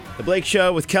The Blake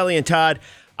Show with Kelly and Todd.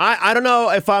 I don't know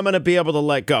if I'm going to be able to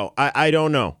let go. I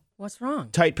don't know. What's wrong?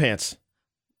 Tight pants.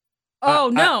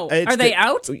 Oh, no. Are they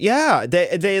out? Yeah.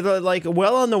 They're like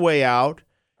well on the way out.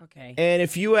 Okay. And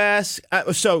if you ask,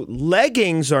 so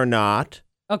leggings are not.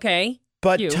 Okay.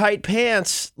 But Cute. tight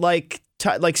pants, like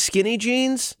skinny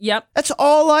jeans. Yep. That's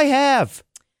all I have.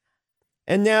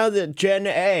 And now the Gen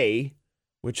A,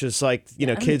 which is like,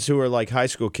 kids who are like high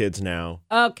school kids now.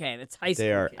 Okay, that's high school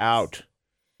They are kids. out.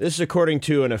 This is according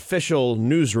to an official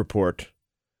news report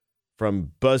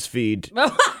from BuzzFeed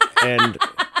and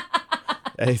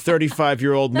a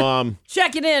 35-year-old mom.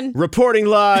 Check it in. Reporting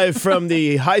live from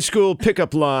the high school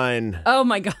pickup line. Oh,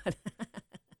 my God.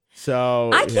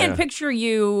 So I can't picture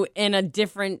you in a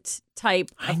different type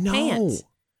of pant.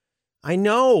 I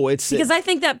know. Because I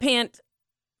think that pant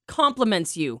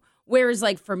compliments you. Whereas,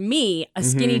 like, for me, a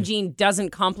skinny jean doesn't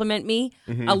compliment me.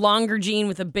 A longer jean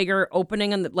with a bigger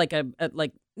opening on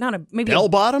bell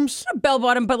bottoms? Not a bell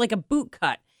bottom, but like a boot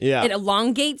cut. Yeah. It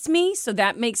elongates me, so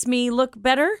that makes me look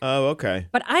better. Oh, okay.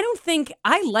 But I don't think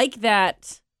I like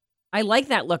that. I like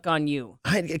that look on you.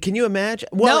 Can you imagine?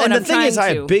 Well, No, and and the I'm thing is, I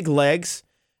trying have to. big legs,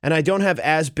 and I don't have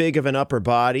as big of an upper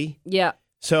body. Yeah.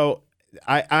 So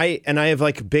I have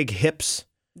like big hips.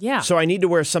 Yeah. So I need to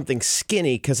wear something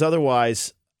skinny because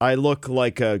otherwise I look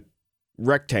like a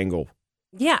rectangle.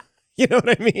 Yeah. You know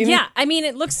what I mean? Yeah. I mean,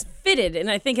 it looks fitted,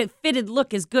 and I think a fitted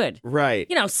look is good. Right.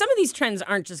 Some of these trends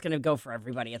aren't just going to go for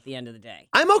everybody at the end of the day.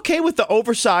 I'm okay with the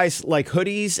oversized like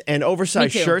hoodies and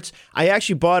oversized Me too. shirts. I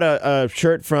actually bought a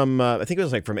shirt from I think it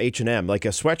was like from H&M, like a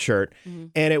sweatshirt,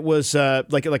 and it was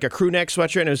like a crew neck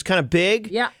sweatshirt, and it was kind of big.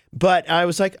 Yeah. But I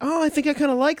was like, oh, I think I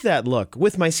kind of like that look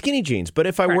with my skinny jeans. But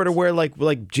if I were to wear like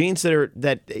jeans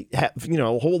that have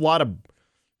a whole lot of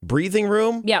breathing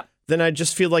room, Yeah. then I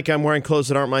just feel like I'm wearing clothes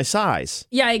that aren't my size.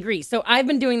 Yeah, I agree. So I've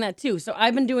been doing that too. So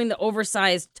I've been doing the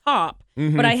oversized top,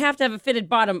 but I have to have a fitted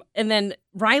bottom. And then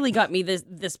Riley got me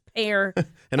this pair.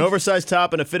 An oversized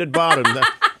top and a fitted bottom.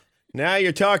 Now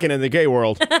you're talking in the gay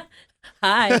world.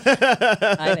 Hi.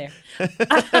 Hi there.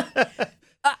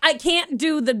 I can't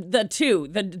do the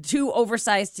two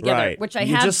oversized together, Right. which I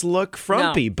you have. You just look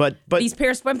frumpy, No. but These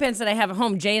pair of sweatpants that I have at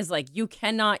home, Jay is like, you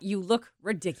look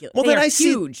ridiculous. well, They then are I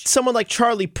huge. see someone like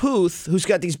Charlie Puth who's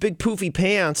got these big poofy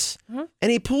pants,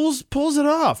 and he pulls it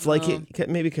off, like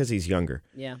maybe because he's younger.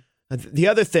 Yeah. The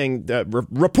other thing,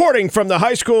 reporting from the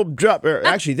high school job,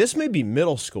 actually, this may be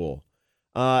middle school.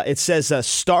 It says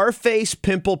Starface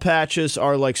pimple patches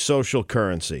are like social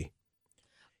currency.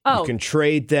 Oh, You can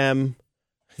trade them.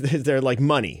 They're like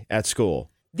money at school.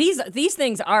 these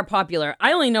things are popular.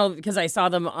 I only know because I saw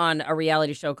them on a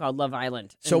reality show called Love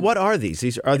Island. So what are these?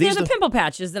 Are They're these the pimple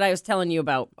patches that I was telling you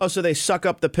about. Oh, so they suck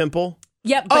up the pimple?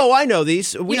 Yep. but Oh, I know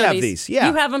these. We you know have these. Yeah.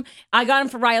 You have them. I got them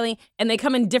for Riley, and they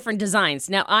come in different designs.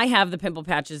 Now, I have the pimple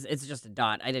patches. It's just a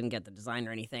dot. I didn't get the design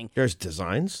or anything. There's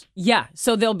designs. Yeah.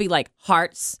 So they'll be like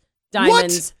hearts,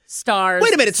 diamonds, stars.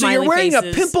 Wait a minute. So you're smiley wearing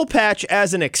faces. a pimple patch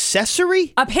as an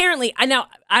accessory? Apparently, I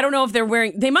don't know if they're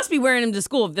wearing. They must be wearing them to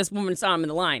school if this woman saw them in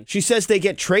the line. She says they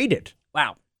get traded.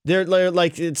 Wow. They're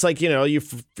like, it's like, I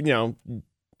don't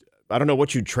know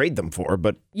what you'd trade them for,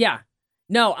 but Yeah.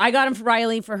 No, I got them for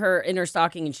Riley in her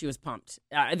stocking, and she was pumped.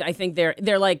 I think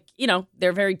they're like,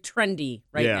 they're very trendy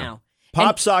right now.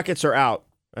 Pop sockets are out.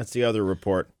 That's the other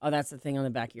report. Oh, that's the thing on the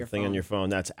back of your Thing phone. on your phone.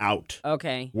 That's out.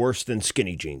 Okay. Worse than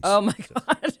skinny jeans. Oh my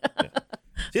God.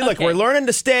 See, look, okay. we're learning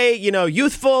to stay,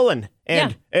 youthful and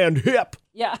hip.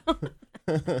 Yeah.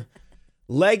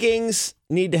 Leggings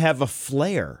need to have a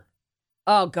flare.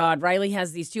 Oh God, Riley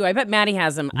has these too. I bet Maddie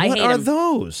has them. I What hate are them.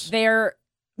 those? They're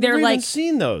I've like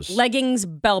seen those. leggings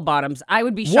bell bottoms. I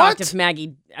would be shocked What? if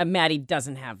Maddie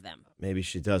doesn't have them. Maybe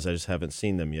she does. I just haven't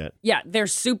seen them yet. Yeah, they're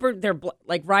super. They're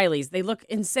like Riley's. They look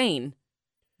insane,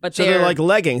 but So they're like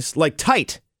leggings, like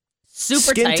tight. super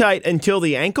Skin tight until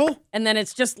the ankle? and then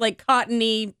it's just like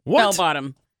cottony What? bell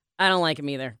bottom. I don't like them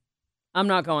either. I'm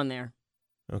not going there.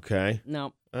 Okay.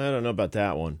 No. I don't know about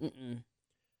that one.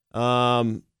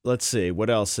 Mm-mm. Let's see. What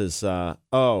else is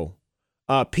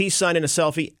peace sign in a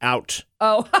selfie out.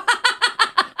 Oh.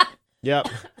 Yep.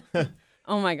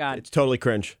 Oh my God. It's totally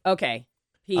cringe. Okay.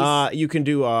 Peace. You can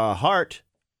do a heart,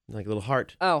 like a little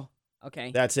heart. Oh.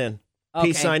 Okay. That's in. Okay.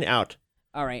 Peace sign out.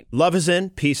 All right. Love is in,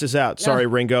 peace is out. Sorry,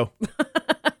 Ringo.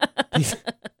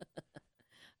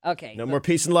 Okay. No more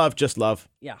peace and love, just love.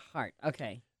 Yeah. Heart.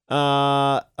 Okay.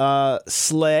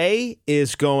 Slay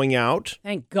is going out.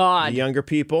 Thank God. The younger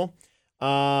people.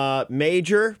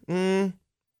 Major.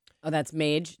 Oh, that's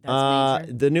Mage. That's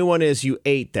Major. The new one is you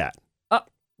ate that. Oh,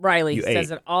 Riley You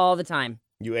says ate. it all the time.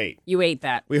 You ate. You ate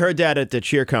that. We heard that at the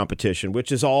cheer competition,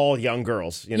 which is all young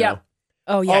girls, Yeah.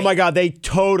 Oh, yeah. Oh, my God. They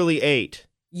totally ate.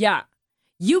 Yeah.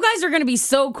 You guys are going to be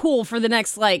so cool for the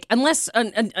next, like, unless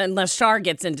Shar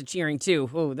gets into cheering too.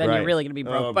 Oh, then Right. you're really going to be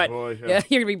broke. Oh, but boy, yeah. yeah,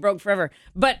 you're going to be broke forever.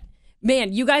 But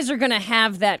man, you guys are going to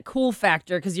have that cool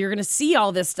factor because you're going to see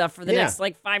all this stuff for the next,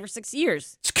 like, 5 or 6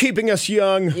 years. It's keeping us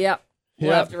young. Yep. We'll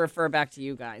Yep. have to refer back to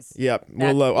you guys. Yep.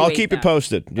 That- I'll you keep ate it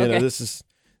posted. You know, Okay.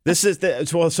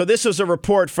 so this is a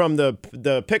report from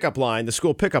the pickup line, the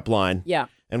school pickup line. Yeah.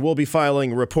 And we'll be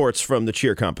filing reports from the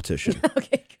cheer competition.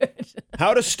 Okay, good.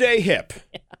 How to stay hip.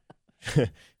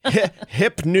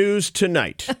 Hip news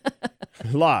tonight.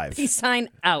 Live. Peace sign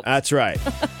out. That's right.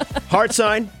 Heart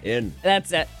sign in.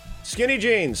 That's it. Skinny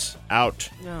jeans out.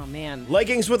 Oh, man.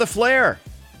 Leggings with a flare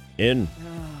in.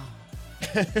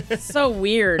 So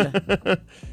weird.